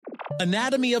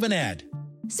Anatomy of an ad.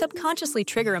 Subconsciously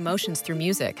trigger emotions through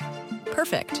music.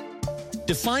 Perfect.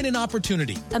 Define an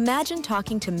opportunity. Imagine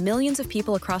talking to millions of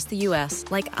people across the U.S.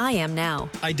 like I am now.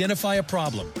 Identify a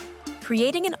problem.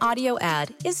 Creating an audio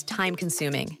ad is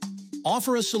time-consuming.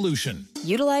 Offer a solution.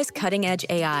 Utilize cutting-edge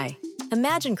AI.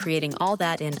 Imagine creating all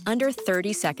that in under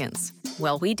 30 seconds.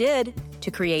 Well, we did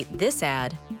to create this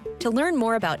ad. To learn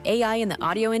more about AI in the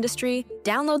audio industry,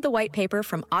 download the white paper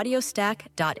from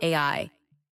audiostack.ai.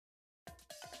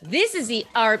 This is the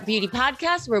Art Beauty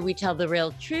Podcast where we tell the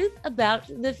real truth about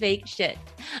the fake shit.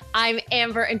 I'm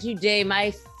Amber, and today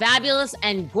my fabulous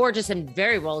and gorgeous and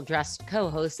very well-dressed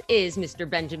co-host is Mr.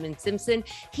 Benjamin Simpson.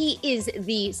 He is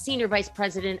the Senior Vice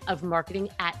President of Marketing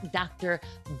at Dr.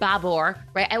 Babor,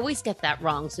 right? I always get that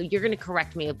wrong, so you're going to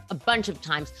correct me a bunch of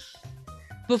times.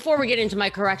 Before we get into my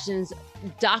corrections,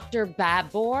 Dr.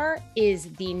 Babor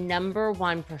is the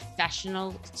 #1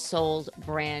 professional sold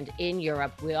brand in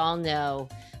Europe. We all know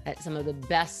that some of the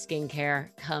best skincare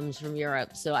comes from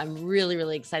Europe. So I'm really,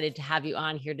 really excited to have you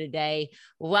on here today.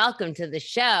 Welcome to the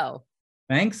show.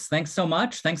 Thanks. Thanks so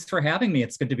much. Thanks for having me.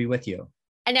 It's good to be with you.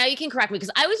 And now you can correct me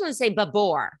because I always want to say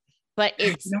Babor, but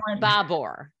it's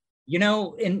Babor. You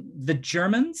know, in the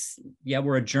Germans,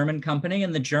 we're a German company,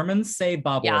 and the Germans say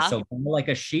Babor, so like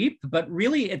a sheep, but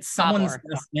really it's someone's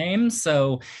last name.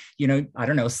 So, you know, I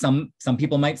don't know, some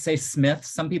people might say Smith,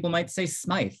 some people might say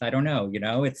Smythe. I don't know, you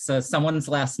know, it's someone's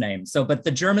last name. So, but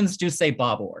the Germans do say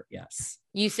Babor, yes.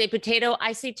 You say potato,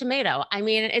 I say tomato. I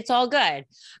mean, it's all good.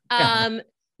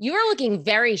 You're looking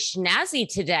very schnazzy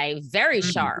today, very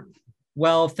sharp.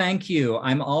 Well, thank you.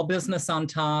 I'm all business on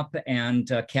top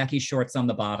and khaki shorts on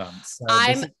the bottom. So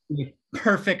this is the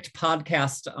perfect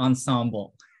podcast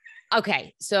ensemble.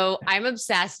 Okay, so I'm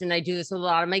obsessed, and I do this with a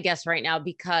lot of my guests right now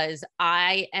because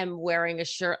I am wearing a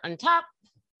shirt on top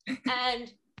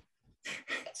and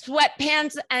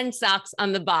sweatpants and socks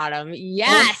on the bottom.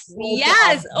 Yes,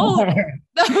 yes. Oh,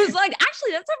 that was like,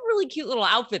 actually, that's a really cute little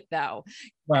outfit, though.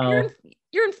 Well,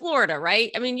 you're in Florida,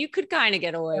 right? I mean, you could kind of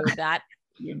get away with that.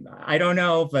 I don't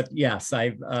know, but yes,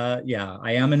 I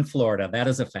am in Florida. That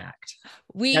is a fact.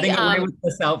 Getting away with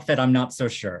this outfit, I'm not so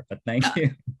sure, but thank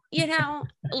you. You know,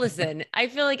 listen, I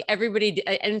feel like everybody,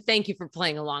 and thank you for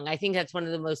playing along. I think that's one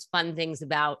of the most fun things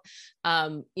about,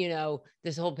 you know,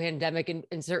 this whole pandemic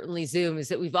and certainly Zoom is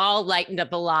that we've all lightened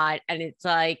up a lot. And it's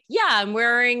like, yeah, I'm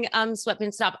wearing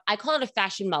sweatpants top. I call it a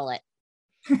fashion mullet.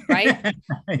 Right?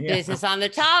 Business on the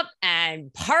top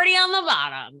and party on the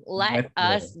bottom. Let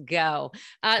us go.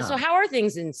 So how are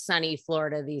things in sunny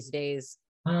Florida these days?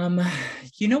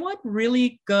 You know what?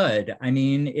 Really good. I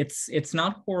mean, it's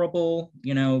not horrible,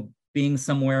 you know, being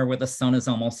somewhere where the sun is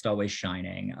almost always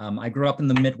shining. I grew up in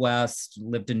the Midwest,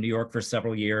 lived in New York for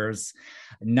several years.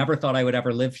 Never thought I would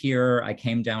ever live here. I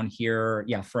came down here,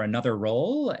 for another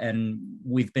role. And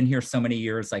we've been here so many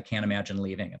years, I can't imagine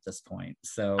leaving at this point.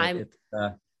 So I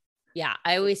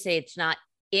always say it's not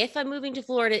if I'm moving to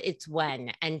Florida, it's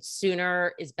when, and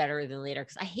sooner is better than later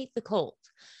because I hate the cold.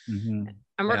 Mm-hmm.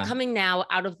 And we're coming now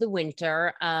out of the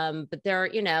winter. But there,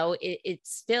 you know,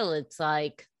 it's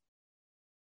like,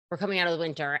 we're coming out of the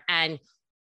winter. And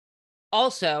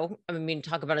also, I mean,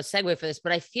 talk about a segue for this,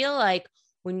 but I feel like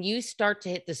when you start to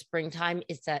hit the springtime,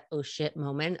 it's that, oh shit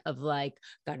moment of like,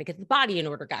 got to get the body in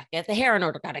order, got to get the hair in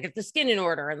order, got to get the skin in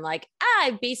order. And like,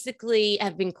 I basically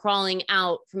have been crawling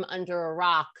out from under a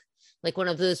rock, like one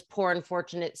of those poor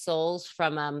unfortunate souls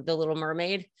from The Little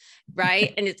Mermaid,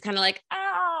 right? And it's kind of like,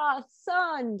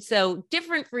 sun. So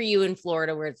different for you in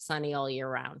Florida where it's sunny all year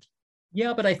round.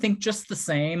 Yeah, but I think just the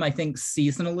same. I think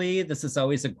seasonally, this is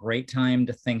always a great time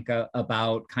to think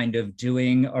about kind of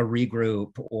doing a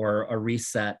regroup or a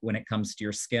reset when it comes to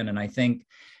your skin. And I think,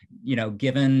 you know,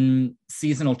 given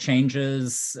seasonal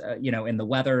changes, you know, in the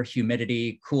weather,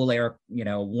 humidity, cool air, you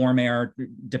know, warm air,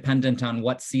 dependent on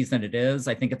what season it is,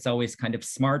 I think it's always kind of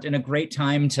smart and a great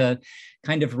time to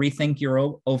kind of rethink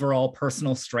your overall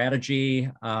personal strategy,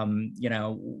 you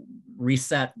know,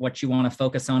 reset what you want to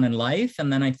focus on in life.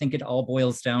 And then I think it all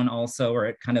boils down also, or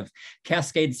it kind of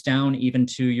cascades down even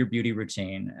to your beauty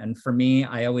routine. And for me,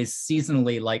 I always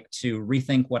seasonally like to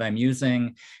rethink what I'm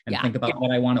using and think about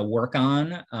what I want to work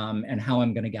on and how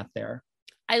I'm going to get there.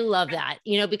 I love that,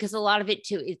 you know, because a lot of it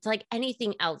too, it's like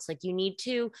anything else, like you need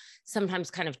to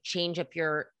sometimes kind of change up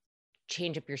your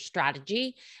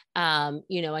strategy.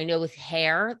 You know, I know with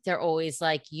hair, they're always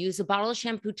like, use a bottle of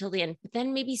shampoo till the end, but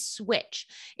then maybe switch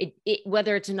it,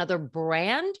 whether it's another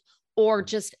brand or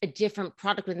just a different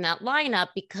product within that lineup,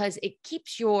 because it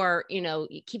keeps your, you know,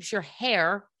 it keeps your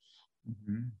hair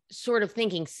sort of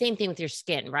thinking. Same thing with your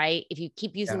skin, right? If you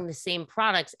keep using the same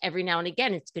products every now and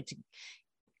again, it's good to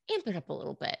amp it up a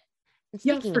little bit.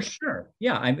 Yeah, for sure.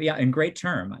 Yeah, in great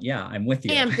term. Yeah, I'm with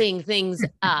you. Amping things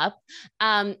up.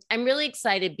 I'm really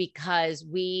excited because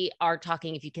we are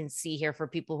talking, if you can see here for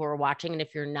people who are watching, and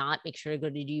if you're not, make sure to go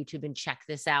to YouTube and check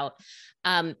this out.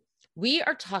 We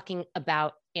are talking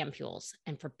about ampules.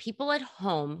 And for people at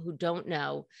home who don't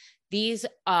know, these,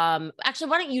 actually,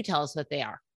 why don't you tell us what they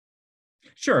are?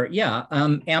 Sure. Yeah.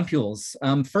 Ampules.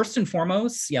 First and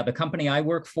foremost, yeah, the company I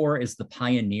work for is the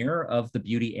pioneer of the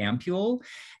beauty ampule.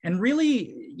 And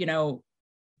really,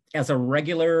 as a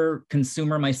regular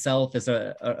consumer myself, as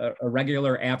a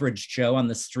regular average Joe on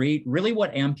the street, really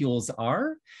what ampules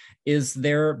are is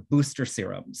they're booster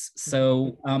serums.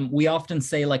 So we often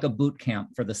say like a boot camp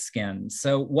for the skin.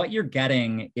 So what you're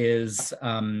getting is,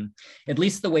 at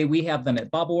least the way we have them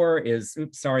at Babor is,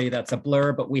 oops, sorry, that's a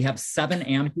blur, but we have 7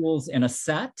 ampules in a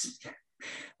set.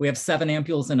 We have 7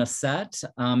 ampules in a set.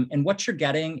 And what you're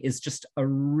getting is just a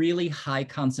really high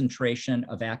concentration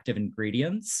of active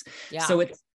ingredients. Yeah. So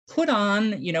it's put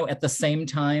on, at the same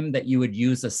time that you would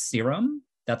use a serum.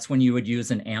 That's when you would use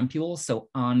an ampule, so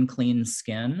on clean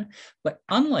skin. But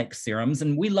unlike serums,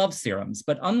 and we love serums,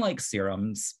 but unlike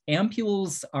serums,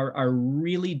 ampules are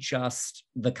really just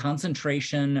the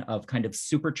concentration of kind of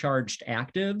supercharged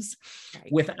actives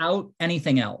without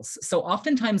anything else. So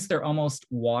oftentimes they're almost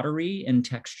watery in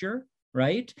texture.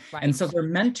 Right? And so they're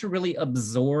meant to really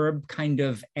absorb kind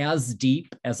of as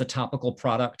deep as a topical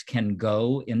product can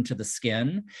go into the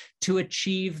skin to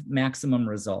achieve maximum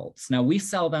results. Now, we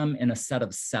sell them in a set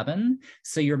of 7,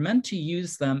 so you're meant to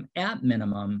use them at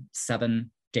minimum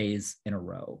 7 days in a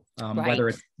row, whether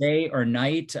it's day or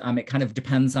night. It kind of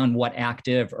depends on what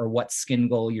active or what skin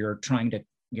goal you're trying to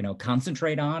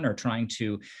concentrate on or trying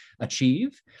to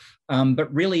achieve.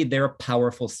 But really, they're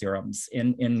powerful serums.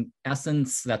 In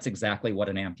essence, that's exactly what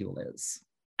an ampule is.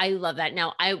 I love that.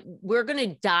 Now, we're going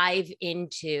to dive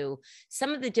into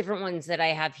some of the different ones that I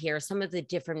have here, some of the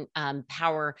different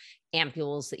power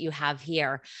ampules that you have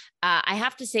here. I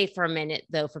have to say for a minute,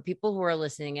 though, for people who are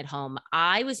listening at home,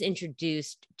 I was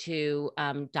introduced to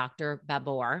Dr.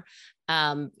 Babor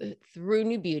through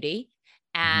New Beauty.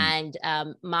 And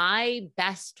my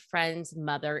best friend's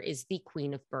mother is the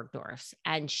Queen of Bergdorf's,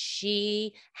 and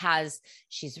she's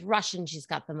Russian. She's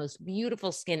got the most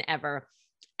beautiful skin ever.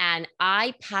 And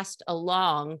I passed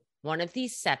along one of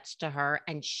these sets to her,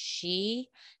 and she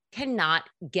cannot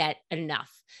get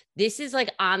enough. This is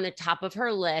like on the top of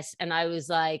her list. And I was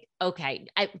like, okay,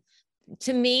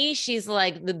 to me, she's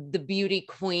like the beauty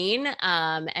queen,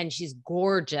 and she's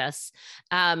gorgeous.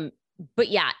 But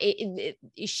yeah,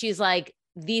 she's like,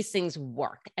 these things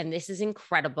work and this is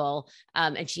incredible.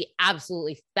 And she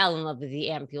absolutely fell in love with the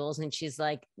ampules, and she's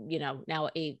like, now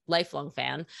a lifelong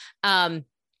fan.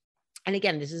 And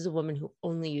again, this is a woman who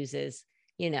only uses,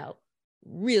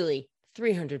 really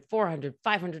 $300, $400,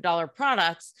 $500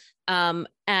 products. And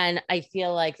I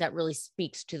feel like that really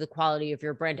speaks to the quality of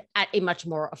your brand at a much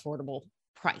more affordable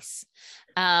price.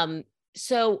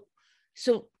 So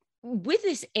with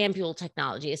this ampule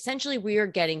technology, essentially we are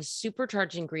getting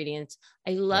supercharged ingredients.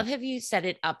 I love how you set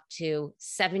it up to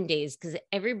 7 days, because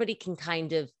everybody can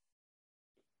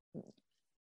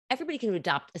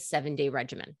adopt a 7-day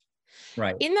regimen.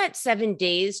 Right. In that 7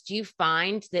 days, do you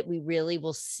find that we really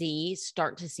will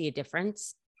start to see a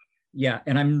difference? Yeah.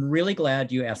 And I'm really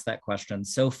glad you asked that question.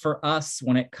 So for us,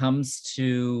 when it comes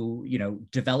to,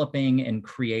 developing and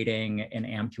creating an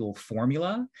ampule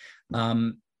formula,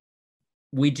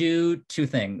 we do 2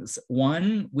 things.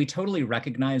 One, we totally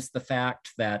recognize the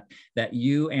fact that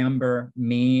you, Amber,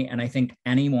 me, and I think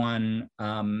anyone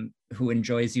who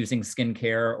enjoys using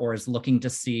skincare or is looking to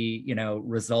see,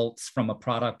 results from a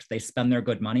product they spend their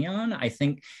good money on, I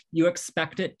think you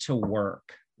expect it to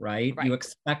work. Right? You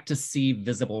expect to see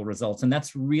visible results. And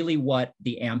that's really what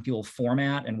the ampule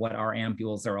format and what our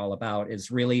ampules are all about,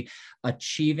 is really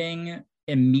achieving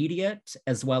immediate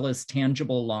as well as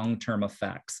tangible long-term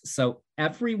effects. So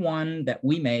every one that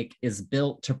we make is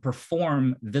built to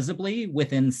perform visibly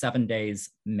within 7 days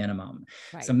minimum.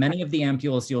 So many of the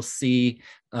ampules you'll see,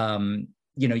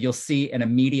 you'll see an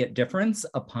immediate difference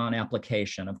upon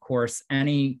application. Of course,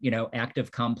 any,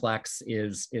 active complex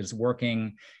is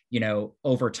working,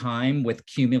 over time with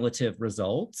cumulative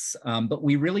results. But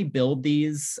we really build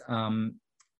these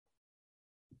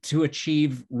to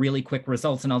achieve really quick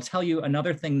results. And I'll tell you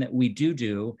another thing that we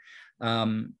do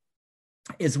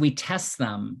is we test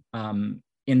them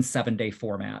in 7-day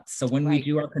formats. So when we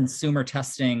do our consumer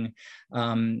testing,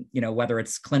 whether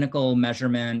it's clinical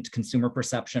measurement, consumer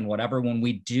perception, whatever, when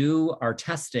we do our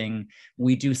testing,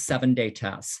 we do 7-day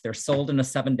tests. They're sold in a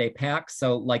 7-day pack.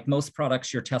 So like most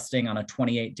products, you're testing on a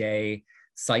 28-day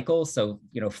cycle. So,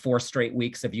 4 straight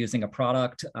weeks of using a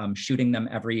product, shooting them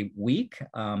every week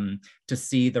to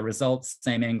see the results,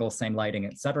 same angle, same lighting,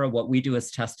 et cetera. What we do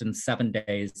is test in 7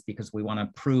 days because we want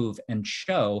to prove and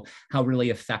show how really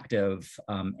effective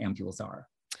ampules are.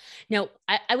 Now,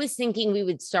 I was thinking we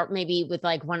would start maybe with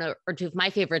like 1 or 2 of my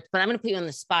favorites, but I'm going to put you on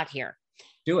the spot here.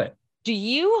 Do it. Do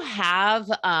you have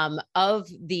of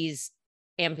these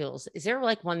ampules, is there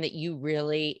like one that you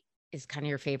really is kind of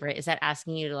your favorite? Is that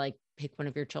asking you to like pick one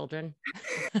of your children?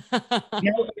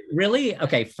 Really?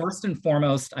 Okay. First and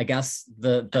foremost, I guess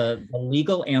the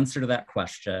legal answer to that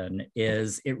question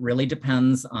is it really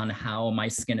depends on how my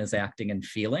skin is acting and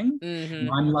feeling.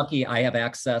 Mm-hmm. I'm lucky I have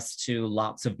access to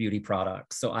lots of beauty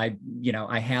products. So I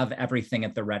have everything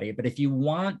at the ready. But if you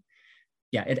want,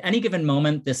 at any given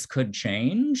moment, this could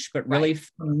change. But really,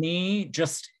 for me,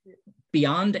 just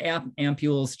beyond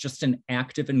ampules, just an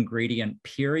active ingredient,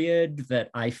 period, that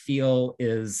I feel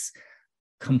is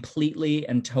completely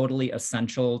and totally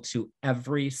essential to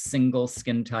every single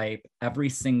skin type, every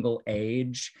single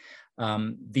age.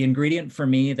 The ingredient for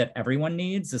me that everyone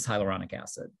needs is hyaluronic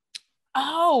acid.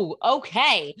 Oh,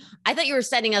 okay. I thought you were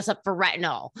setting us up for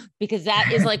retinol because that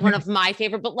is like one of my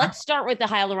favorite, but let's start with the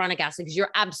hyaluronic acid because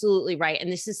you're absolutely right. And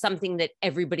this is something that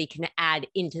everybody can add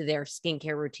into their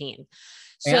skincare routine.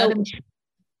 So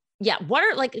what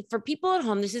are like for people at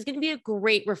home, this is going to be a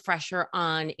great refresher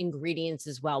on ingredients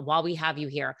as well while we have you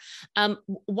here.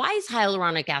 Why is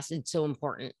hyaluronic acid so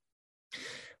important?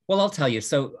 Well, I'll tell you.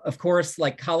 So of course,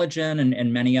 like collagen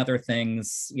and many other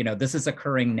things, this is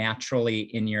occurring naturally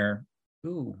in your,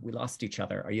 ooh, we lost each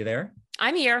other. Are you there?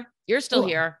 I'm here. You're still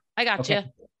here. I got you.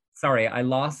 Sorry, I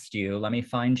lost you. Let me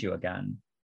find you again.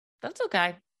 That's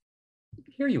okay.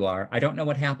 Here you are. I don't know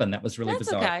what happened. That was really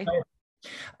bizarre.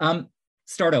 Okay.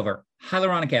 Start over.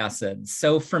 Hyaluronic acid.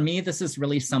 So for me, this is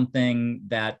really something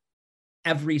that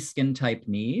every skin type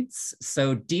needs.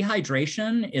 So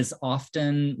dehydration is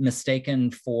often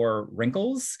mistaken for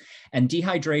wrinkles, and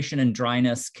dehydration and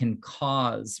dryness can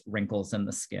cause wrinkles in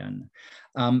the skin.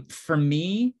 For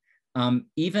me,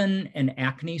 even an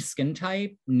acne skin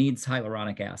type needs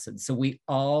hyaluronic acid. So we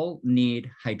all need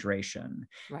hydration.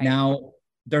 Right. Now,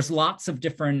 there's lots of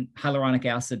different hyaluronic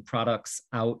acid products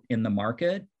out in the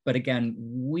market. But again,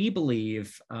 we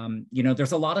believe,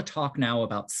 there's a lot of talk now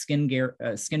about skin barrier,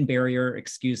 and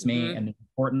the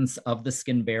importance of the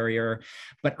skin barrier.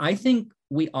 But I think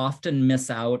we often miss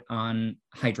out on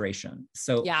hydration.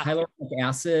 So hyaluronic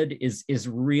acid is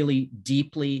really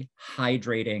deeply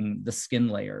hydrating the skin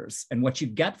layers. And what you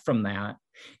get from that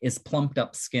is plumped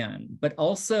up skin. But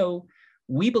also,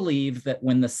 we believe that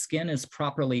when the skin is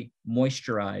properly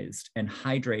moisturized and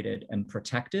hydrated and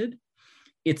protected,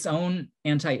 its own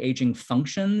anti-aging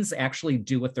functions actually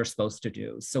do what they're supposed to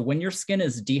do. So when your skin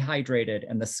is dehydrated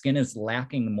and the skin is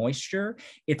lacking moisture,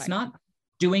 it's not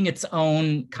doing its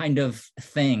own kind of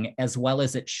thing as well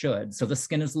as it should. So the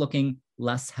skin is looking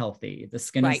less healthy. The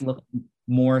skin is looking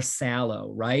more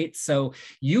sallow, right? So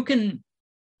you can,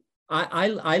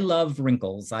 I love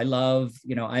wrinkles. I love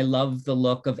the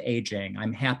look of aging.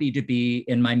 I'm happy to be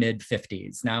in my mid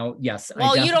 50s. Now, yes.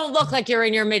 Well, you don't look like you're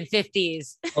in your mid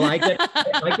 50s. Well,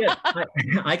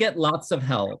 I get lots of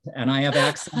help and I have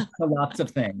access to lots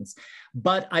of things.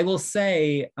 But I will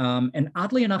say, and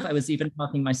oddly enough, I was even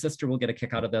talking, my sister will get a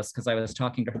kick out of this because I was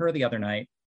talking to her the other night.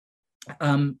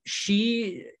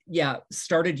 She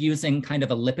started using kind of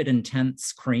a lipid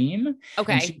intense cream.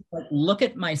 Okay. And she's like, look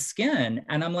at my skin.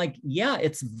 And I'm like, yeah,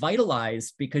 it's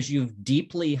vitalized because you've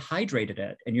deeply hydrated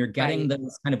it and you're getting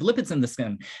those kind of lipids in the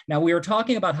skin. Now we were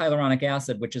talking about hyaluronic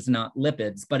acid, which is not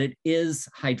lipids, but it is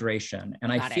hydration.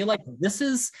 And I feel like this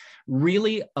is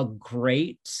really a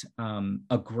great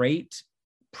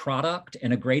product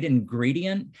and a great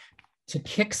ingredient to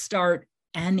kickstart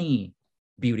any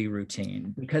beauty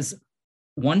routine, because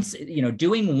once,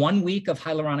 doing 1 week of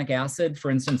hyaluronic acid, for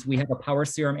instance, we have a Power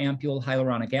Serum Ampule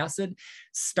hyaluronic acid,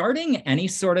 starting any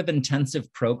sort of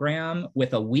intensive program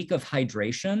with a week of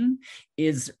hydration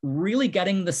is really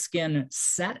getting the skin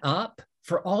set up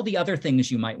for all the other things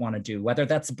you might want to do, whether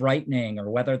that's brightening or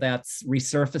whether that's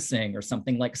resurfacing or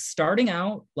something. Like starting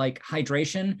out, like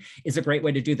hydration is a great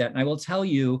way to do that. And I will tell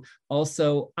you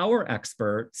also, our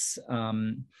experts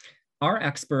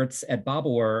at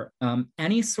Babor,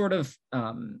 any sort of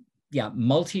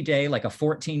multi-day, like a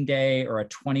 14-day or a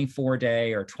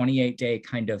 24-day or 28-day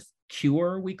kind of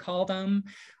cure, we call them,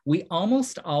 we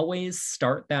almost always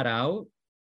start that out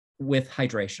with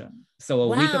hydration. So a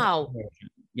week of hydration.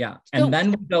 Yeah. And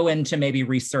then we go into maybe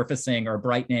resurfacing or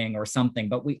brightening or something,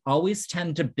 but we always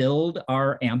tend to build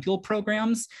our ampule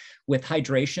programs with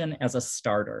hydration as a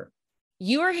starter.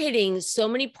 You are hitting so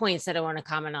many points that I want to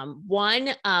comment on.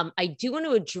 One, I do want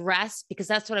to address, because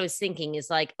that's what I was thinking is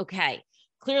like, okay,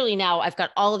 clearly now I've got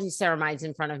all of these ceramides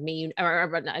in front of me.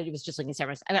 Or I was just looking at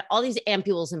ceramides. I got all these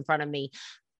ampules in front of me.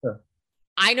 Sure.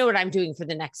 I know what I'm doing for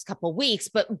the next couple of weeks,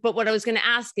 but what I was going to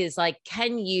ask is like,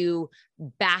 can you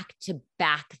back to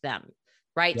back them?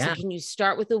 Right. Yeah. So can you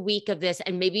start with a week of this?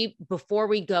 And maybe before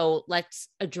we go, let's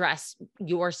address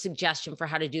your suggestion for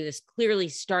how to do this. Clearly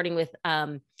starting with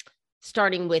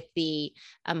the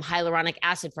hyaluronic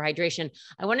acid for hydration.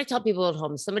 I want to tell people at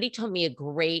home, somebody told me a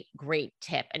great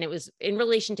tip, and it was in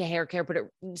relation to hair care, but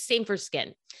same for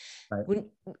skin. Right. When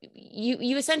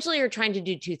you essentially are trying to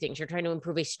do two things. You're trying to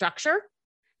improve a structure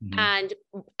and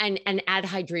add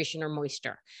hydration or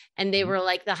moisture. And they were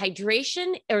like, the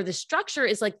hydration or the structure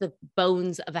is like the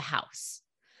bones of a house,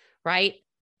 right?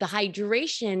 The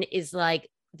hydration is like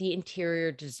the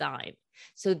interior design.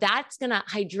 So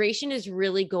hydration is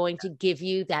really going to give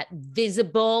you that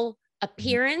visible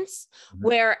appearance.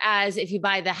 Whereas if you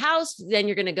buy the house, then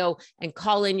you're going to go and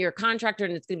call in your contractor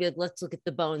and it's going to be like, let's look at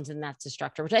the bones. And that's the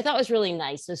structure, which I thought was really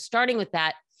nice. So starting with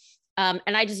that, and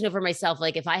I just know for myself,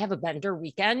 like if I have a bender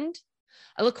weekend,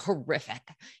 I look horrific,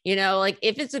 like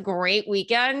if it's a great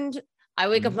weekend, I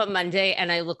wake up on Monday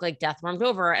and I look like death warmed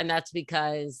over. And that's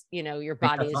because, your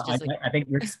body is just I think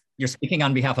you're speaking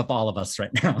on behalf of all of us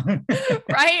right now.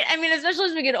 Right. I mean, especially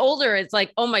as we get older, it's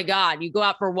like, oh my God, you go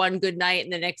out for one good night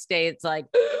and the next day it's like,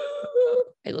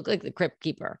 I look like the crypt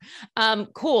keeper.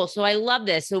 Cool. So I love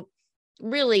this. So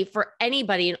really for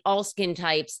anybody in all skin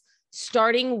types,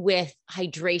 starting with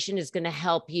hydration is going to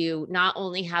help you not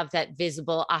only have that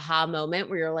visible aha moment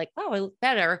where you're like, oh, I look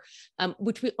better,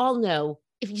 which we all know.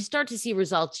 If you start to see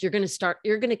results, you're going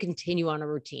to continue on a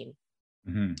routine.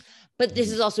 But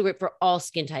this is also great for all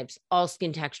skin types, all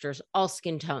skin textures, all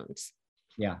skin tones.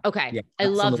 Yeah. Okay. Yeah, I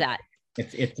love that.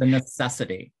 It's a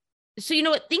necessity. So,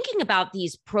 thinking about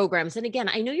these programs, and again,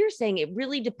 I know you're saying it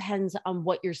really depends on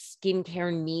what your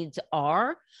skincare needs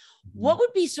are. What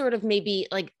would be sort of maybe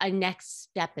like a next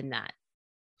step in that?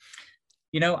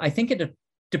 I think it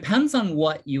depends on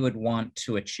what you would want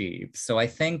to achieve. So I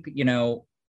think,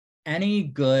 any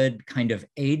good kind of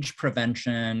age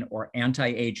prevention or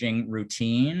anti-aging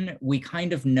routine, we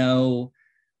kind of know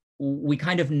what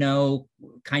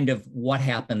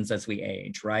happens as we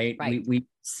age, right? We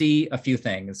see a few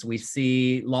things. We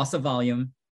see loss of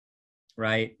volume,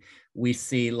 right? We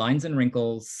see lines and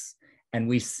wrinkles, and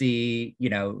we see,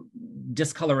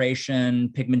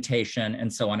 discoloration, pigmentation,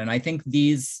 and so on. And I think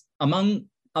these, among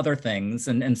other things,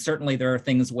 and certainly there are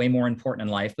things way more important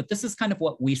in life, but this is kind of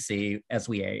what we see as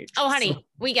we age. Oh, honey,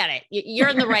 we get it. You're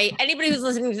in the right. Anybody who's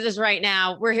listening to this right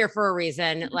now, we're here for a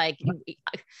reason. Like,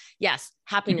 yes,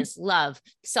 happiness, love,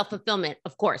 self-fulfillment,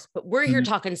 of course, but we're here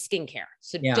talking skincare.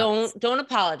 So don't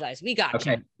apologize. We got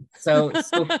you. Okay. So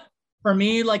for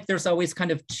me, like there's always kind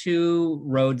of two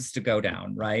roads to go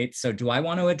down, right? So do I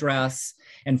want to address,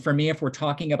 and for me, if we're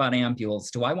talking about ampules,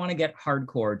 do I want to get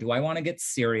hardcore? Do I want to get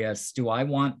serious? Do I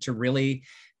want to really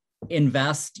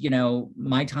invest,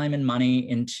 my time and money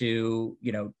into,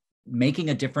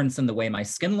 making a difference in the way my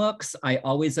skin looks? I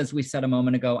always, as we said a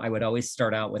moment ago, I would always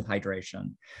start out with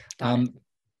hydration.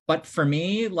 But for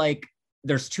me, like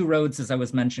there's two roads, as I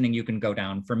was mentioning, you can go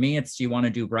down. For me, it's, do you want to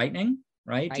do brightening?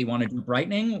 Right? Do you want to do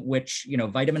brightening, which,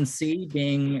 vitamin C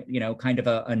being, kind of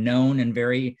a known and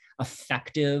very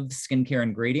effective skincare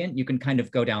ingredient, you can kind of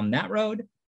go down that road,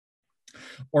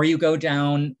 or you go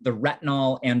down the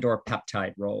retinol and or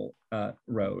peptide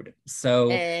road. So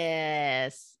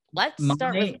yes, let's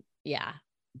start with, yeah,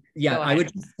 I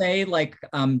would just say like,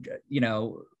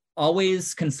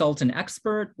 always consult an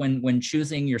expert when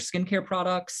choosing your skincare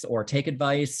products, or take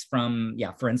advice from,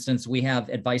 for instance, we have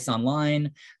advice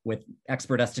online with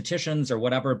expert estheticians or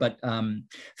whatever. But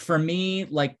for me,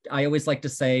 like I always like to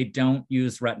say, don't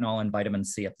use retinol and vitamin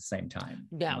C at the same time.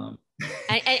 No.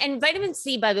 And vitamin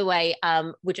C, by the way,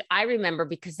 which I remember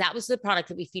because that was the product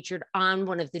that we featured on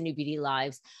one of the New Beauty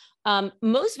Lives.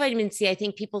 Most vitamin C, I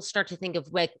think people start to think of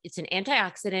like it's an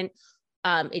antioxidant.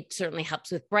 It certainly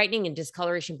helps with brightening and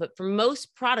discoloration, but for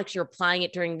most products, you're applying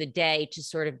it during the day to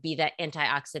sort of be that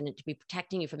antioxidant to be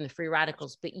protecting you from the free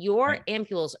radicals. But your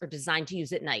ampules are designed to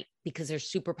use at night because they're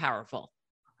super powerful.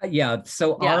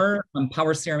 Our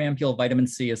Power Serum Ampule Vitamin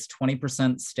C is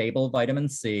 20% stable vitamin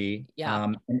C.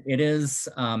 And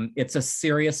it's a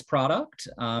serious product.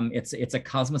 It's a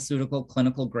cosmeceutical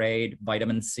clinical grade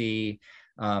vitamin C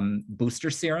booster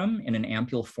serum in an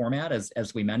ampule format,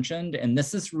 as we mentioned. And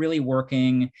this is really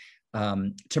working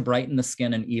to brighten the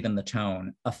skin and even the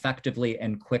tone effectively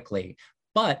and quickly.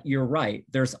 But you're right,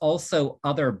 there's also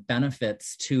other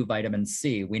benefits to vitamin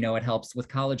C. We know it helps with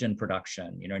collagen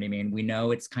production, you know what I mean? We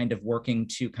know it's kind of working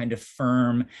to kind of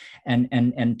firm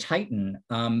and tighten.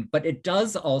 But it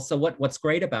does also, what's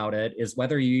great about it is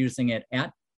whether you're using it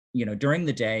at, you know, during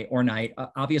the day or night,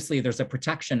 obviously there's a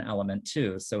protection element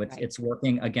too. So it's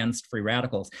working against free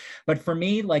radicals. But for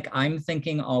me, like I'm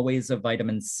thinking always of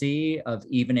vitamin C, of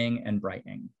evening and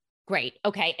brightening. Great.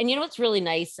 Okay. And you know what's really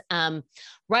nice?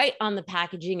 Right on the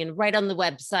packaging and right on the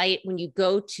website, when you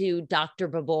go to Dr.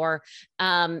 Babor,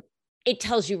 it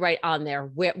tells you right on there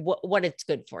what it's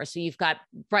good for. So you've got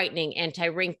brightening,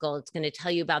 anti-wrinkle. It's going to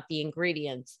tell you about the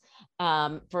ingredients.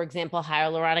 For example,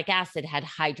 hyaluronic acid had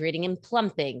hydrating and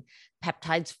plumping,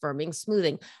 peptides firming,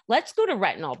 smoothing. Let's go to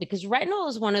retinol, because retinol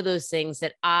is one of those things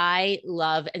that I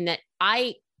love, and that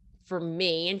for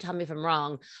me, and tell me if I'm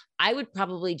wrong, I would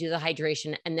probably do the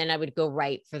hydration and then I would go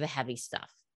right for the heavy stuff,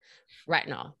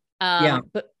 retinol.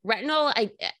 But retinol,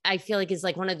 I feel like is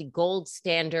like one of the gold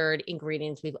standard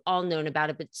ingredients. We've all known about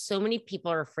it, but so many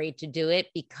people are afraid to do it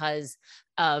because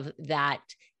of that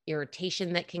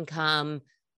irritation that can come.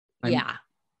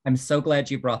 I'm so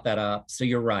glad you brought that up. So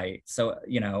you're right. So,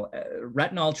 you know,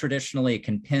 retinol traditionally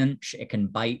can pinch, it can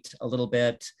bite a little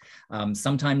bit.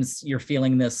 Sometimes you're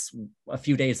feeling this a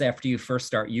few days after you first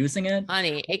start using it.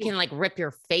 Honey, it can like rip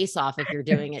your face off if you're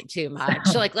doing it too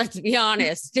much. Like, let's be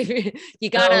honest. You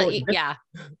gotta,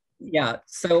 Yeah.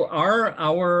 So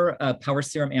our Power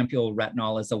Serum Ampule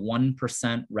Retinol is a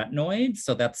 1% retinoid.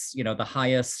 So that's, you know, the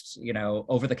highest, you know,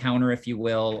 over the counter, if you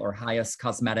will, or highest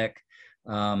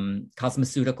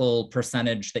cosmeceutical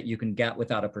percentage that you can get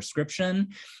without a prescription.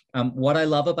 What I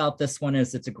love about this one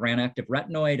is it's a gram-active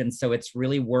retinoid, and so it's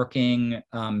really working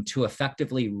to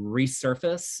effectively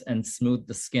resurface and smooth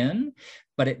the skin,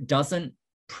 but it doesn't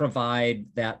provide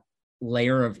that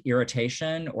layer of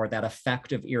irritation or that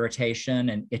effect of irritation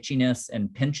and itchiness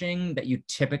and pinching that you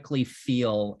typically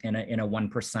feel in a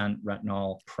 1%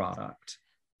 retinol product.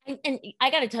 And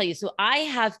I got to tell you, so I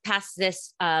have passed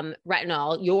this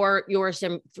retinol, yours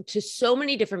to so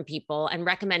many different people and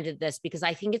recommended this because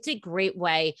I think it's a great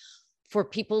way for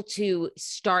people to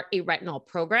start a retinol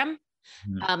program,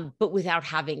 but without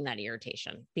having that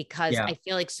irritation, because I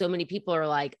feel like so many people are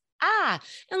like, and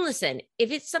listen,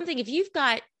 if you've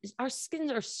got, our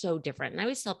skins are so different. And I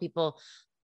always tell people,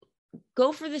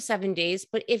 go for the 7 days,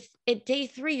 but if at day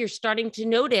 3, you're starting to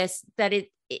notice that it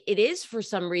is for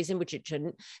some reason, which it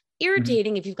shouldn't,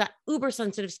 irritating, if you've got uber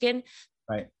sensitive skin,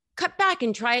 cut back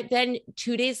and try it then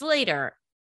 2 days later.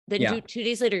 Then 2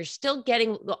 days later, you're still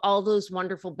getting all those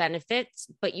wonderful benefits,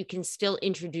 but you can still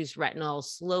introduce retinol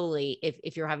slowly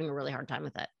if you're having a really hard time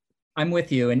with it. I'm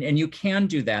with you. And you can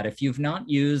do that. If you've not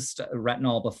used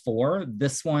retinol before,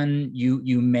 this one,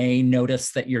 you may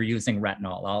notice that you're using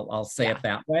retinol. I'll say it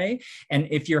that way. And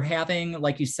if you're having,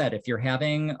 like you said, if you're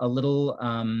having a little,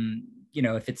 you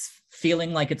know, if it's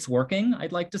feeling like it's working,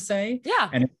 I'd like to say,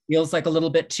 and it feels like a little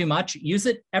bit too much, use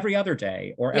it every other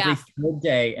day or every third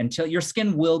day until your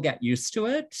skin will get used to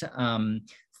it,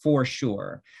 for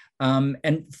sure.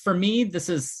 And for me, this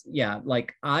is,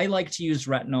 like I like to use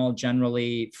retinol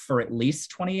generally for at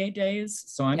least 28 days.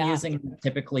 So I'm using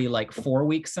typically like 4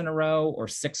 weeks in a row or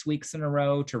 6 weeks in a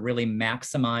row to really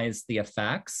maximize the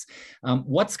effects.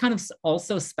 What's kind of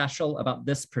also special about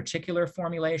this particular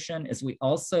formulation is we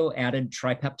also added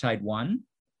tripeptide 1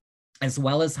 as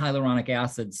well as hyaluronic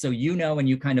acid. So, you know, and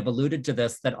you kind of alluded to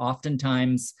this, that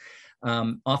oftentimes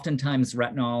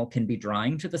retinol can be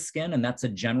drying to the skin, and that's a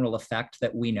general effect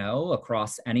that we know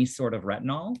across any sort of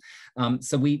retinol.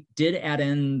 So we did add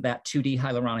in that 2D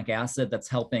hyaluronic acid that's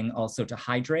helping also to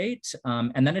hydrate.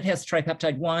 And then it has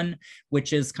tripeptide 1,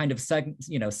 which is kind of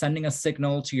sending a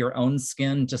signal to your own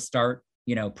skin to start,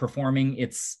 you know, performing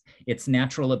its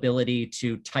natural ability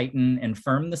to tighten and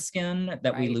firm the skin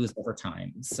that we lose over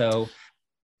time. So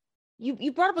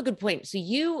you brought up a good point.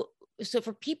 So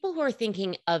for people who are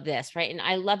thinking of this, right? And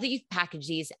I love that you've packaged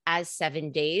these as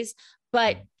 7 days,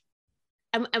 but,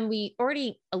 and we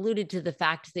already alluded to the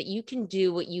fact that you can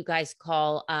do what you guys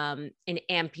call an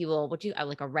ampule,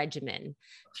 like a regimen.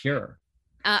 Cure.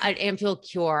 An ampule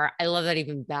cure. I love that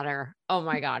even better. Oh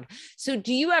my God. So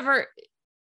do you ever,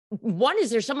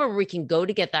 is there somewhere where we can go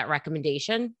to get that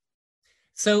recommendation?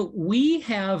 So we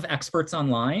have experts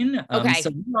online. Okay.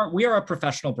 So we are a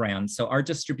professional brand. So our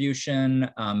distribution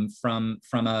from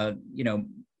a, you know,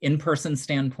 in-person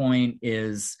standpoint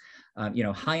is, you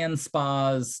know, high-end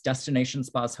spas, destination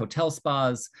spas, hotel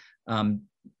spas,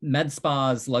 med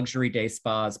spas, luxury day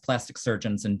spas, plastic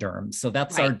surgeons, and derms. So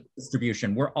that's our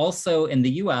distribution. We're also in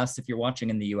the US, if you're watching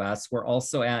in the US, we're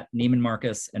also at Neiman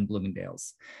Marcus and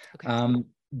Bloomingdale's. Okay.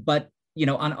 But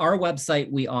on our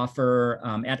website, we offer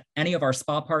at any of our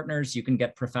spa partners, you can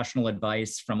get professional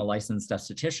advice from a licensed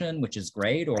esthetician, which is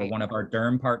great, or one of our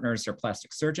derm partners or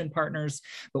plastic surgeon partners.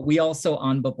 But we also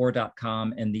on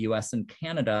Babor.com in the US and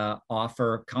Canada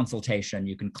offer consultation.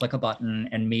 You can click a button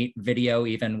and meet video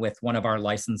even with one of our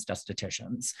licensed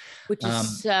estheticians. Which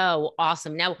is so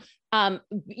awesome. Now,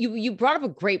 you brought up a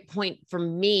great point for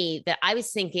me that I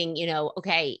was thinking,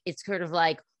 okay, it's sort of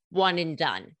like one and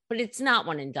done, but it's not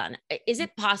one and done. Is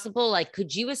it possible? Like,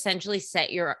 could you essentially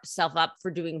set yourself up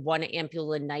for doing one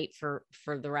ampule a night for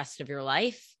the rest of your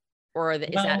life? Or is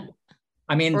that,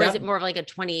 I mean, or is it more of like a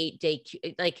 28-day,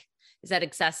 like, is that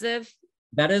excessive?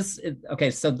 That is,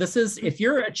 okay. So this is, if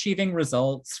you're achieving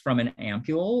results from an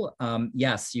ampule,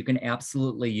 yes, you can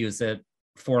absolutely use it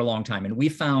for a long time. And we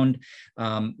found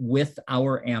with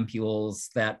our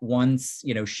ampules that once,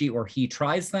 she or he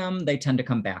tries them, they tend to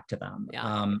come back to them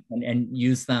and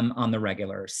use them on the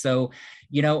regular. So,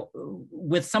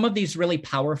 with some of these really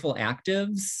powerful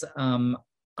actives,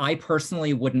 I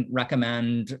personally wouldn't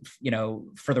recommend,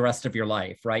 for the rest of your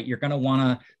life, right? You're going to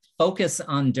want to focus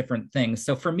on different things.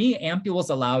 So for me, ampules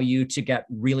allow you to get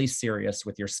really serious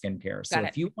with your skincare. So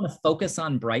if you want to focus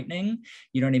on brightening,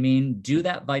 you know what I mean? Do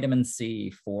that vitamin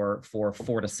C for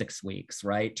 4 to 6 weeks,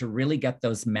 right? To really get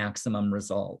those maximum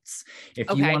results. If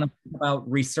you want to think about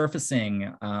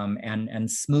resurfacing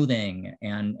and smoothing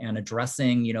and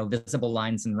addressing, visible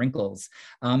lines and wrinkles,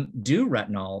 do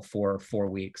retinol for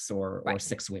 4 weeks or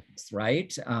 6 weeks,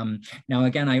 right? Now,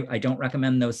 again, I don't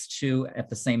recommend those two at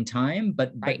the same time,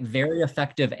 but very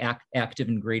effective active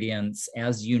ingredients,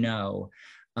 as you know,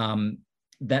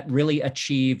 that really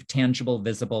achieve tangible,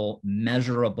 visible,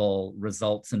 measurable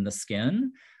results in the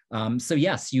skin. So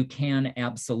yes, you can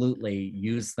absolutely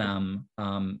use them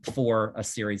for a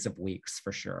series of weeks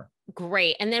for sure.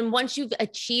 Great. And then once you've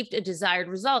achieved a desired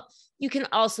result, you can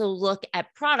also look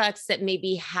at products that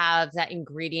maybe have that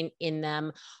ingredient in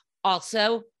them.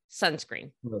 Also,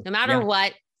 sunscreen. No matter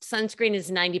what, sunscreen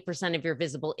is 90% of your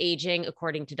visible aging,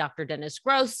 according to Dr. Dennis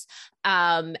Gross.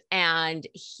 So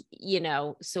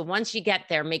once you get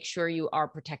there, make sure you are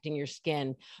protecting your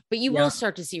skin, but you will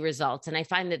start to see results. And I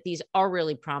find that these are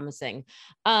really promising.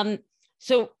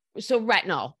 So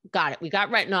retinol, got it. We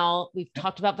got retinol. We've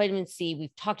talked about vitamin C.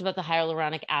 We've talked about the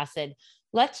hyaluronic acid.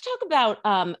 Let's talk about,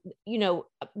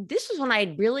 this was when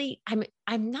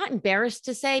I'm not embarrassed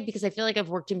to say, because I feel like I've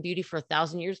worked in beauty for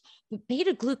 1,000 years, but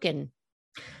beta-glucan.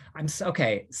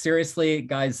 Okay. Seriously,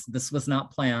 guys, this was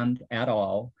not planned at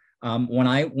all.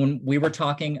 When we were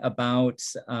talking about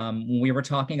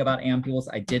ampules,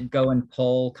 I did go and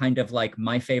pull kind of like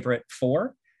my favorite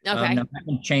 4. Okay. Now, I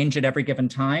can change at every given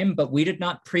time, but we did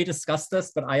not pre-discuss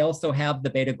this, but I also have the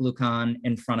beta-glucan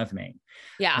in front of me.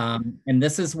 Yeah. And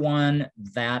this is one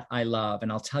that I love,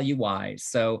 and I'll tell you why.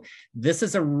 So this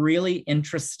is a really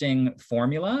interesting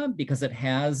formula because it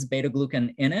has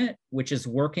beta-glucan in it, which is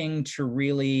working to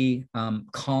really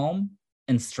calm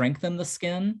and strengthen the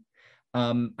skin.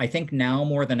 I think now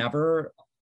more than ever,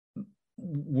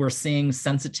 we're seeing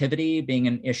sensitivity being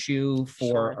an issue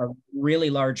for a really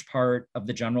large part of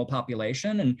the general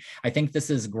population. And I think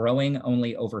this is growing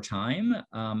only over time.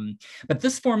 But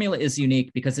this formula is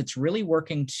unique because it's really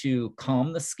working to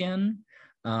calm the skin,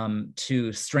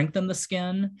 to strengthen the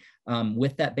skin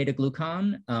with that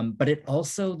beta-glucan.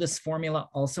 But this formula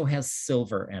also has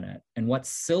silver in it. And what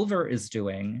silver is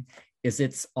doing is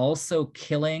it's also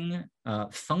killing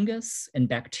fungus and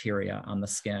bacteria on the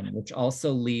skin, which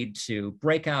also lead to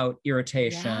breakout,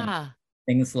 irritation,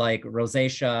 things like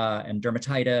rosacea and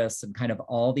dermatitis and kind of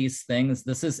all these things.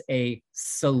 This is a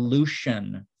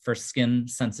solution for skin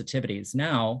sensitivities.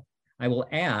 Now, I will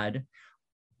add,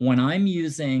 when I'm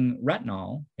using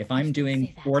retinol, if I'm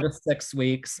doing 4 to 6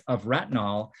 weeks of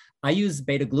retinol, I use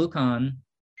beta-glucan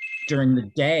during the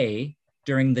day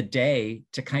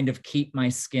to kind of keep my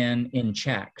skin in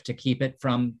check, to keep it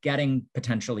from getting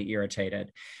potentially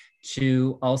irritated,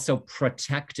 to also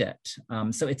protect it.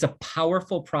 So it's a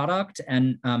powerful product.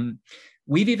 And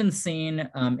we've even seen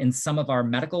in some of our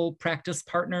medical practice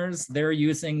partners, they're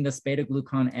using this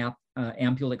beta-glucan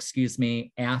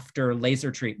ampule, after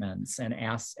laser treatments and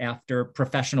after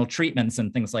professional treatments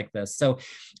and things like this. So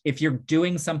if you're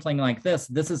doing something like this,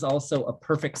 this is also a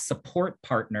perfect support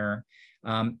partner.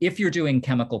 If you're doing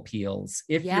chemical peels,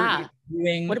 if you're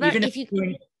doing, what about even if you're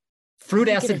doing fruit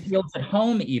acid peels at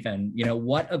home, even,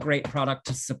 what a great product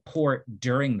to support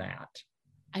during that.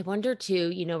 I wonder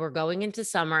too, we're going into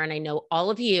summer and I know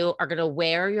all of you are going to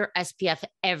wear your SPF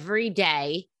every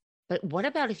day, but what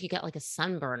about if you get like a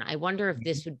sunburn? I wonder if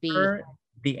this would be.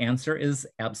 The answer is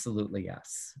absolutely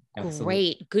yes. Absolutely.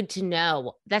 Great. Good to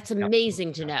know. That's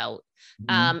amazing to know.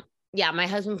 Yeah, my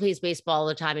husband plays baseball all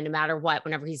the time, and no matter what,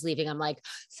 whenever he's leaving, I'm like,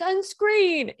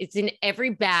 sunscreen. It's in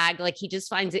every bag. Like he just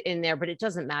finds it in there, but it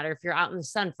doesn't matter if you're out in the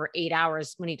sun for 8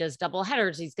 hours when he does double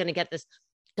headers, he's going to get this.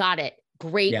 Got it.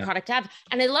 Great product to have.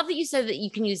 And I love that you said that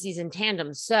you can use these in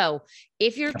tandem. So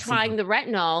if you're trying the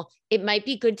retinol, it might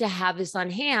be good to have this on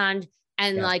hand.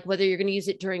 And like whether you're going to use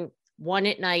it during one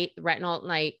at night, retinol at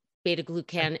night, beta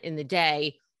glucan in the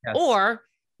day, or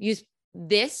use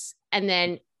this and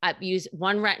then use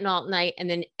one retinol at night, and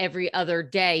then every other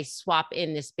day swap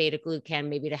in this beta glucan,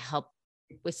 maybe to help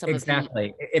with some of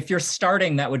the. If you're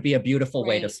starting, that would be a beautiful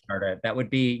way to start it. That would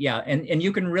be, and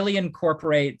you can really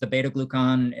incorporate the beta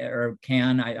glucan or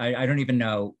can, I don't even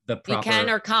know the proper. You can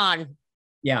or con.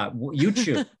 Yeah, you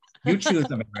choose. You choose,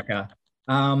 America.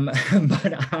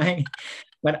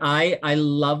 But I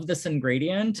love this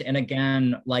ingredient. And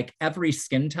again, like every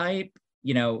skin type,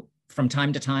 you know, from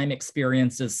time to time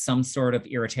experiences some sort of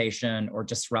irritation or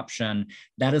disruption.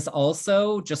 That is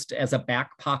also, just as a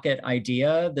back pocket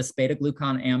idea, this beta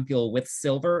glucan ampule with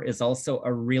silver is also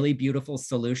a really beautiful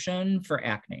solution for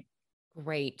acne.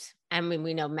 Great. I mean,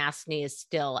 we know maskne is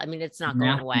still, I mean, it's not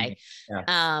going away.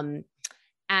 Yeah.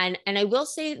 And I will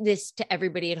say this to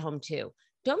everybody at home too.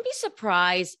 Don't be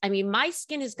surprised. I mean, my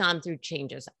skin has gone through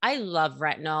changes. I love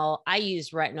retinol. I use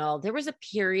retinol. There was a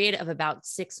period of about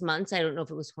 6 months, I don't know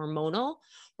if it was hormonal,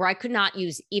 where I could not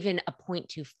use even a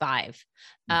 0.25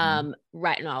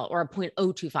 retinol or a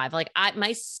 0.025. Like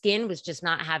my skin was just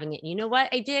not having it. You know what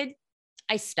I did?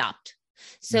 I stopped.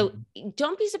 So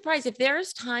don't be surprised if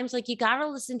there's times like you got to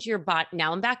listen to your body.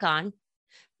 Now I'm back on.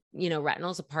 You know, retinol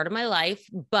is a part of my life,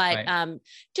 but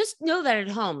just know that at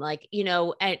home, like, you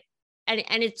know,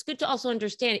 and it's good to also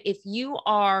understand if you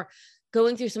are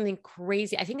going through something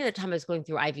crazy. I think at the time I was going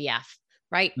through IVF,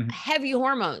 right? Heavy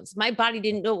hormones. My body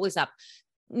didn't know what was up.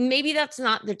 Maybe that's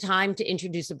not the time to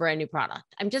introduce a brand new product.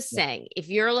 I'm just saying, if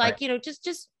you're like, you know,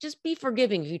 just be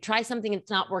forgiving. If you try something and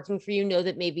it's not working for you, know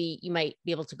that maybe you might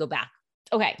be able to go back.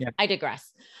 Okay. I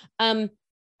digress.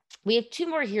 We have 2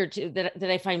 more here too that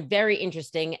I find very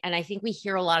interesting. And I think we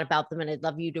hear a lot about them, and I'd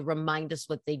love you to remind us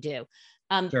what they do.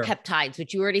 Peptides,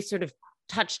 which you already sort of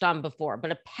touched on before,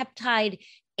 but a peptide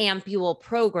ampule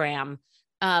program.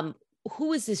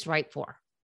 Who is this right for?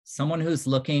 Someone who's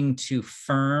looking to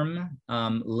firm,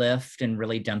 lift, and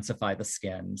really densify the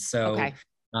skin. So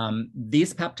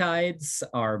these peptides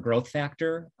are growth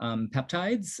factor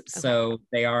peptides. So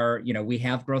they are, you know, we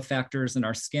have growth factors in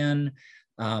our skin.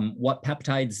 What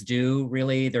peptides do,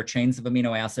 really, they're chains of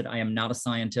amino acid. I am not a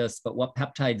scientist, but what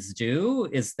peptides do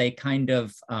is they kind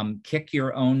of kick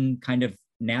your own kind of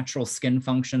natural skin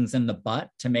functions in the butt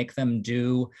to make them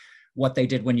do what they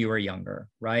did when you were younger,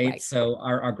 right? So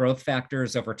our growth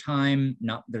factors over time,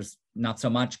 there's not so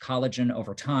much collagen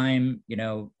over time, you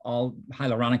know, all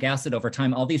hyaluronic acid over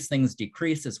time, all these things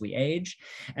decrease as we age.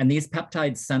 And these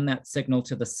peptides send that signal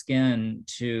to the skin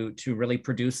to really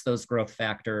produce those growth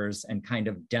factors and kind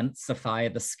of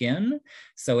densify the skin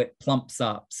so it plumps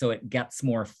up, so it gets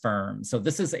more firm. So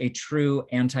this is a true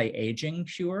anti-aging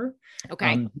cure.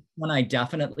 One I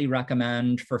definitely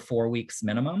recommend for 4 weeks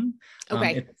minimum.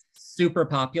 It's super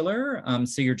popular.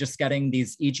 So you're just getting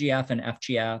these EGF and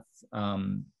FGF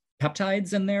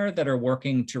peptides in there that are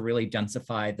working to really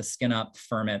densify the skin up,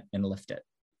 firm it, and lift it.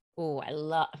 Oh, I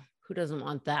love, who doesn't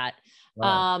want that?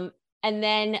 Wow. And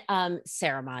then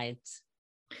ceramides.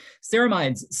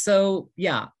 Ceramides. So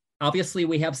yeah, obviously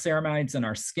we have ceramides in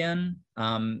our skin.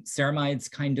 Ceramides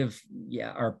kind of,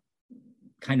 are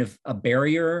kind of a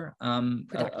barrier,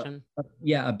 protection.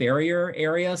 A barrier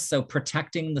area. So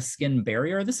protecting the skin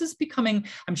barrier. This is becoming,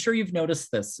 I'm sure you've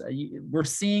noticed this. We're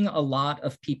seeing a lot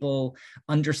of people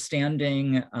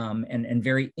understanding and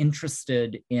very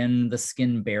interested in the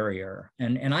skin barrier.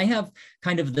 And I have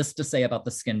kind of this to say about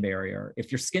the skin barrier.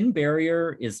 If your skin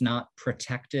barrier is not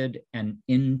protected and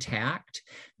intact,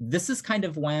 this is kind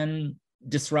of when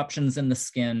disruptions in the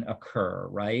skin occur,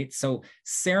 right? So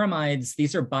ceramides,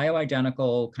 these are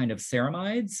bioidentical kind of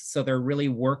ceramides. So they're really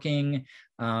working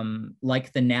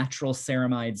like the natural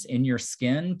ceramides in your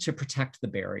skin to protect the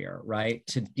barrier, right?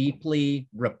 To deeply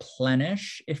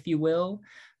replenish, if you will,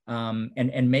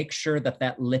 and make sure that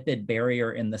that lipid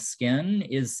barrier in the skin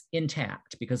is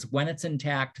intact. Because when it's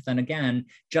intact, then again,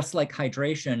 just like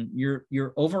hydration,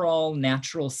 your overall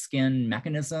natural skin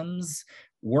mechanisms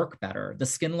work better. The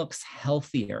skin looks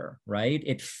healthier, right?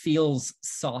 It feels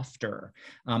softer.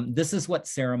 This is what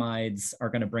ceramides are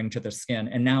going to bring to the skin.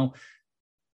 And now,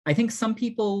 I think some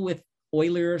people with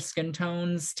oilier skin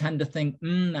tones tend to think,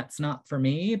 that's not for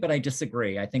me, but I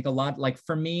disagree. I think a lot, like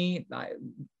for me,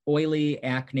 oily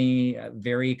acne,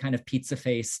 very kind of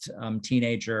pizza-faced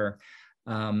teenager,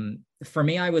 For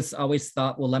me, I was always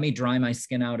thought, well, let me dry my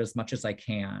skin out as much as I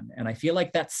can. And I feel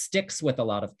like that sticks with a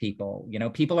lot of people. You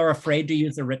know, people are afraid to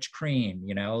use a rich cream,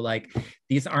 you know, like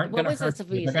these aren't going to hurt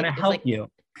you, they're going to help you.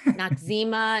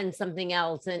 Noxzema and something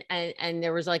else. And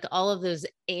there was like all of those,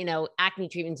 you know, acne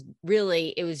treatments.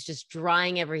 Really, it was just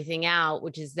drying everything out,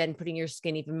 which is then putting your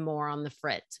skin even more on the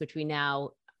fritz, which we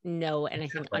now know and I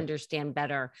think understand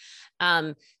better.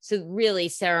 So really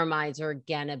ceramides are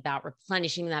again about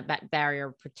replenishing that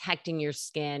barrier, protecting your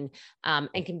skin,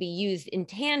 and can be used in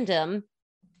tandem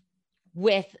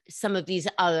with some of these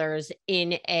others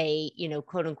in a, you know,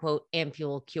 quote unquote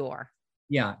ampule cure.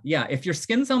 Yeah. If your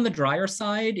skin's on the drier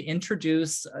side,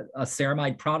 introduce a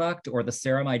ceramide product or the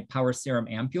Ceramide Power Serum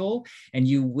Ampule, and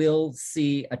you will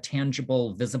see a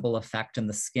tangible, visible effect in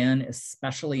the skin,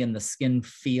 especially in the skin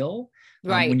feel.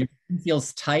 Right. When your skin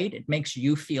feels tight, it makes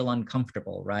you feel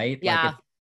uncomfortable, right? Yeah. Like if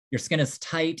your skin is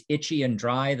tight, itchy, and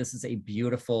dry, this is a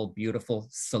beautiful, beautiful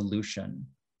solution.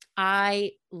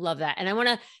 I love that. And I want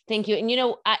to thank you. And, you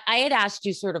know, I had asked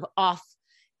you sort of off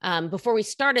before we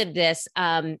started this.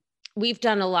 We've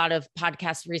done a lot of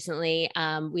podcasts recently.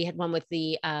 We had one with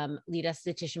the lead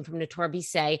esthetician from Natura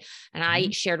Bissé, and I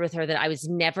shared with her that I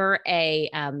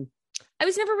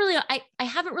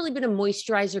haven't really been a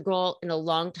moisturizer girl in a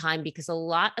long time because a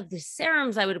lot of the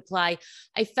serums I would apply,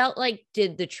 I felt like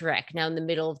did the trick. Now in the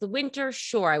middle of the winter,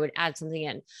 sure, I would add something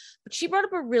in, but she brought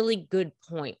up a really good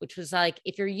point, which was like,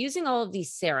 if you're using all of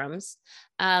these serums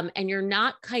and you're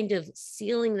not kind of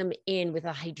sealing them in with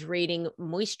a hydrating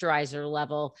moisturizer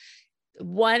level,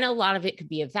 one, a lot of it could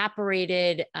be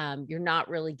evaporated. You're not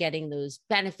really getting those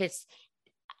benefits.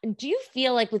 Do you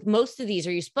feel like with most of these,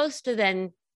 are you supposed to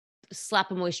then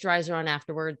slap a moisturizer on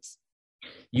afterwards?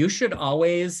 You should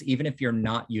always, even if you're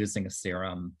not using a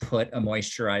serum, put a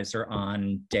moisturizer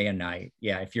on day and night.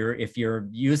 Yeah, if you're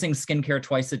using skincare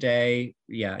twice a day,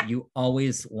 yeah, you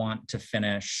always want to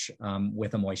finish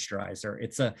with a moisturizer.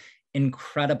 It's a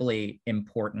incredibly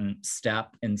important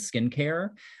step in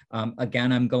skincare.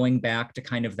 Again, I'm going back to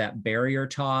kind of that barrier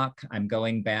talk. I'm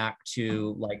going back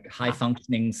to like high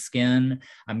functioning skin.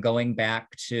 I'm going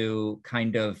back to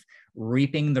kind of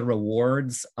reaping the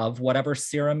rewards of whatever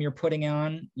serum you're putting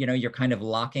on. You know, you're kind of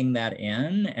locking that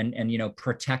in and you know,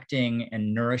 protecting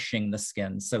and nourishing the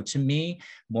skin. So to me,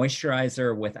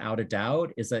 moisturizer without a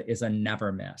doubt is a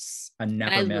never miss. I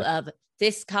love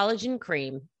this collagen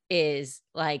cream. Is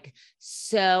like,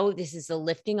 so this is a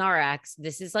Lifting RX.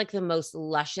 This is like the most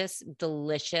luscious,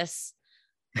 delicious,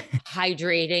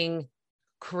 hydrating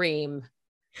cream.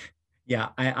 Yeah,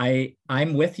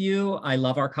 I'm with you. I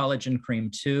love our collagen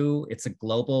cream too. It's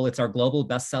our global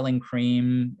best-selling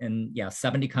cream in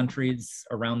 70 countries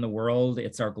around the world.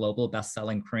 It's our global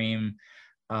best-selling cream.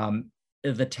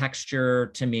 The texture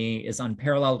to me is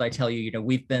unparalleled. I tell you, you know,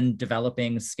 we've been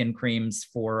developing skin creams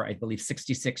for, I believe,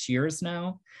 66 years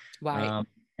now. Wow.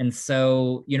 And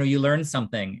so, you know, you learn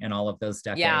something in all of those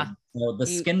decades. Yeah. So the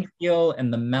skin feel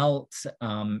and the melt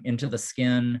into the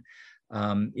skin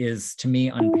is to me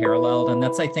unparalleled. And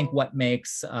that's, I think, what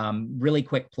makes, really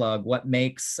quick plug, what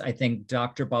makes, I think,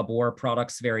 Dr. Babor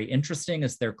products very interesting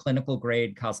is their clinical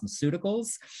grade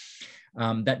cosmeceuticals.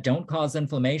 That don't cause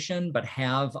inflammation, but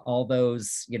have all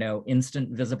those, you know, instant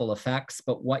visible effects.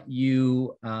 But what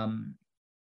you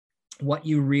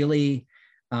really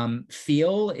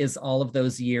feel is all of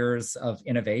those years of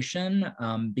innovation,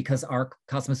 because our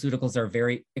cosmeceuticals are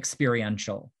very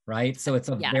experiential, right? So it's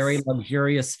a very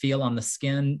luxurious feel on the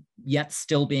skin, yet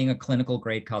still being a clinical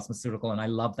grade cosmeceutical. And I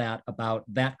love that about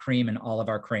that cream and all of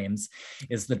our creams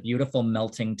is the beautiful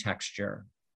melting texture.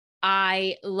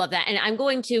 I love that. And I'm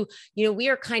going to, you know, we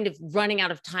are kind of running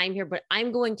out of time here, but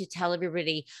I'm going to tell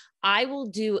everybody, I will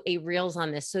do a reels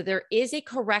on this. So there is a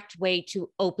correct way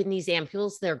to open these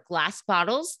ampules. They're glass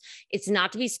bottles. It's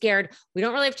not to be scared. We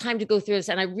don't really have time to go through this.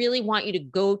 And I really want you to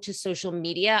go to social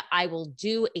media. I will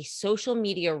do a social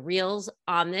media reels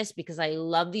on this because I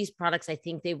love these products. I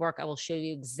think they work. I will show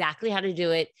you exactly how to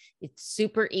do it. It's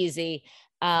super easy.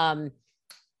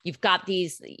 You've got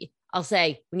these, I'll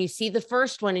say, when you see the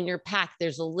first one in your pack,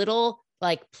 there's a little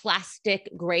like plastic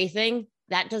gray thing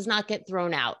that does not get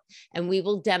thrown out. And we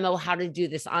will demo how to do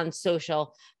this on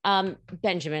social.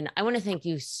 Benjamin, I want to thank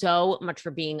you so much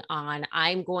for being on.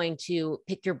 I'm going to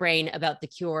pick your brain about the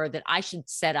cure that I should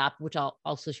set up, which I'll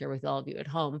also share with all of you at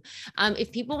home.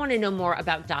 If people want to know more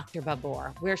about Dr.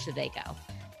 Babor, where should they go?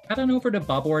 Head on over to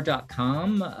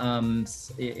babor.com.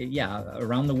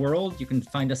 Around the world, you can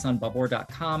find us on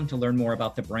babor.com to learn more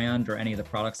about the brand or any of the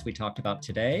products we talked about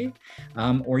today.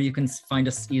 Or you can find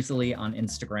us easily on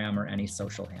Instagram or any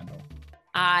social handle.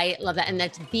 I love that. And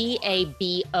that's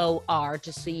BABOR,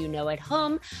 just so you know at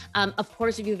home. Of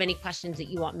course, if you have any questions that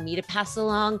you want me to pass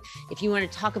along, if you want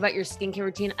to talk about your skincare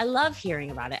routine, I love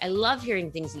hearing about it. I love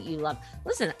hearing things that you love.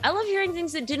 Listen, I love hearing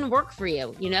things that didn't work for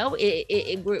you. You know,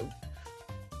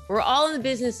 we're all in the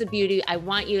business of beauty. I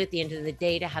want you at the end of the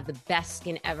day to have the best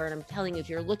skin ever. And I'm telling you, if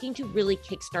you're looking to really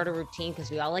kickstart a routine, because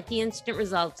we all like the instant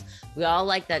results, we all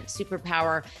like that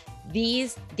superpower,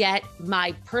 these get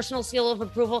my personal seal of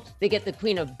approval. They get the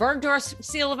Queen of Bergdorf's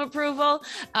seal of approval.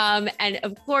 And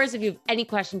of course, if you have any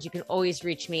questions, you can always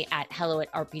reach me at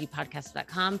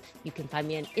hello@rpdpodcast.com. You can find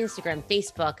me on Instagram,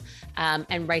 Facebook,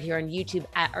 and right here on YouTube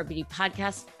at RPD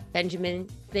Podcast. Benjamin,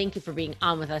 thank you for being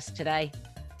on with us today.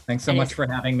 Thanks so much for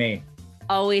having me.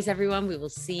 Always, everyone. We will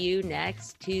see you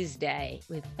next Tuesday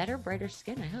with better, brighter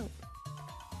skin, I hope.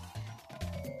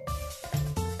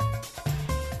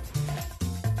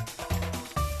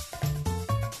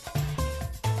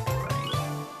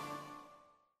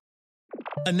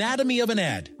 Anatomy of an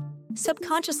ad.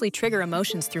 Subconsciously trigger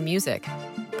emotions through music.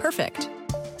 Perfect.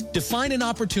 Define an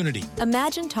opportunity.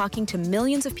 Imagine talking to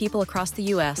millions of people across the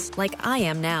U.S. like I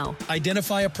am now.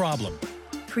 Identify a problem.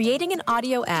 Creating an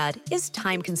audio ad is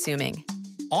time-consuming.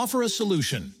 Offer a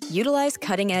solution. Utilize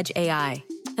cutting-edge AI.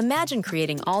 Imagine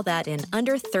creating all that in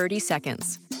under 30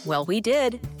 seconds. Well, we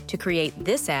did to create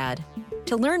this ad.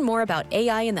 To learn more about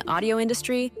AI in the audio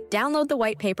industry, download the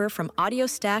white paper from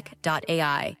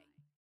audiostack.ai.